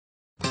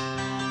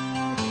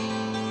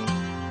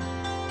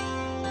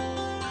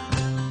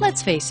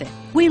Let's face it,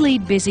 we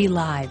lead busy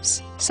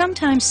lives.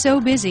 Sometimes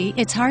so busy,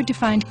 it's hard to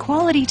find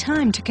quality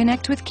time to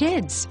connect with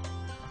kids.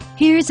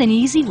 Here's an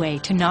easy way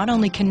to not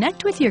only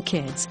connect with your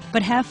kids,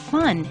 but have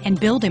fun and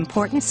build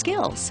important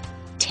skills.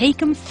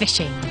 Take 'em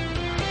fishing.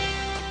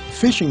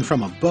 Fishing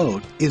from a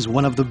boat is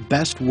one of the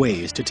best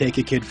ways to take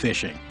a kid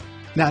fishing.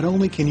 Not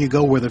only can you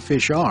go where the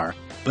fish are,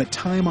 but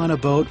time on a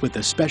boat with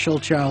a special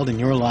child in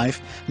your life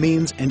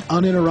means an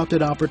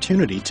uninterrupted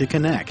opportunity to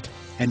connect.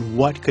 And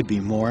what could be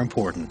more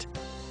important?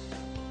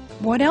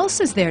 What else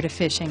is there to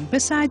fishing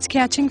besides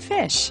catching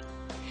fish?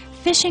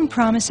 Fishing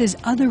promises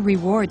other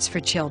rewards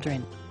for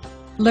children.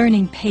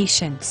 Learning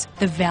patience,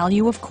 the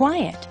value of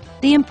quiet,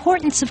 the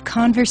importance of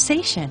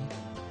conversation.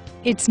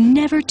 It's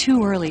never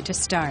too early to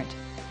start.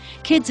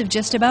 Kids of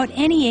just about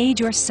any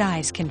age or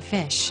size can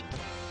fish.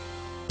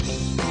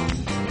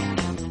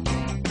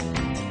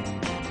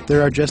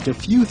 There are just a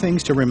few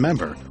things to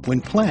remember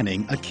when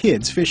planning a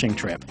kid's fishing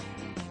trip.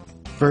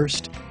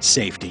 First,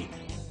 safety.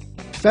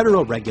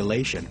 Federal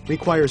regulation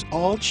requires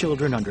all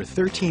children under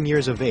 13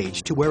 years of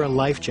age to wear a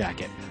life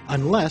jacket,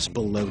 unless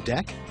below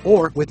deck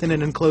or within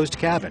an enclosed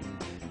cabin.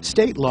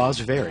 State laws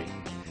vary.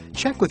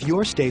 Check with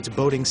your state's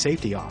boating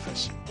safety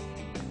office.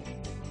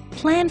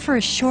 Plan for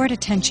a short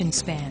attention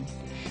span.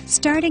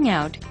 Starting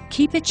out,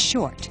 keep it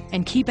short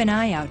and keep an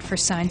eye out for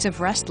signs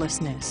of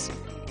restlessness.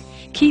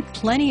 Keep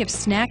plenty of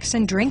snacks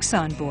and drinks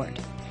on board.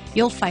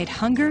 You'll fight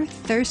hunger,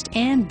 thirst,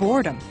 and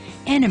boredom,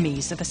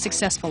 enemies of a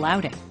successful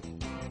outing.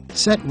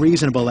 Set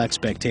reasonable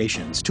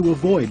expectations to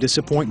avoid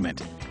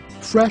disappointment.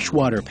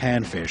 Freshwater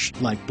panfish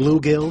like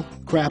bluegill,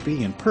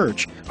 crappie, and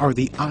perch are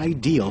the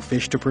ideal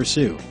fish to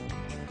pursue.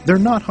 They're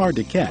not hard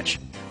to catch.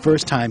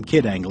 First-time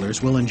kid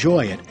anglers will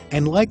enjoy it,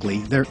 and likely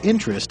their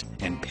interest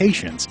and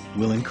patience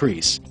will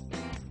increase.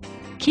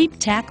 Keep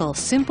tackle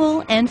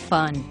simple and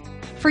fun.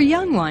 For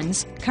young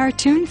ones,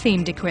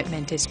 cartoon-themed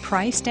equipment is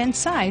priced and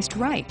sized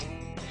right.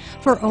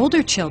 For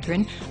older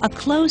children, a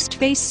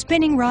closed-face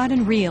spinning rod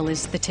and reel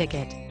is the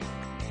ticket.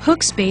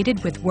 Hooks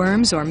baited with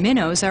worms or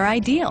minnows are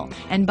ideal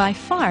and by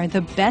far the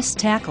best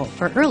tackle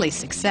for early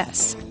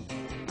success.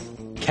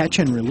 Catch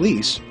and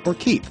release or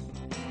keep.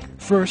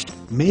 First,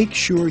 make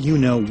sure you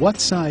know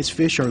what size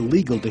fish are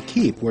legal to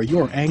keep where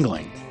you're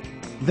angling.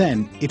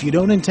 Then, if you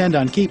don't intend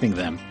on keeping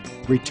them,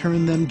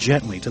 return them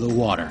gently to the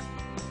water.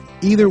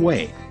 Either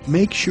way,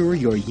 make sure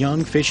your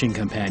young fishing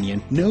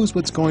companion knows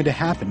what's going to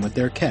happen with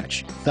their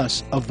catch,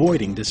 thus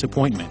avoiding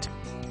disappointment.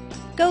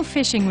 Go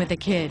fishing with a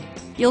kid.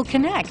 You'll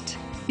connect.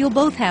 You'll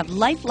both have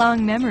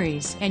lifelong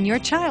memories, and your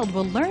child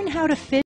will learn how to fish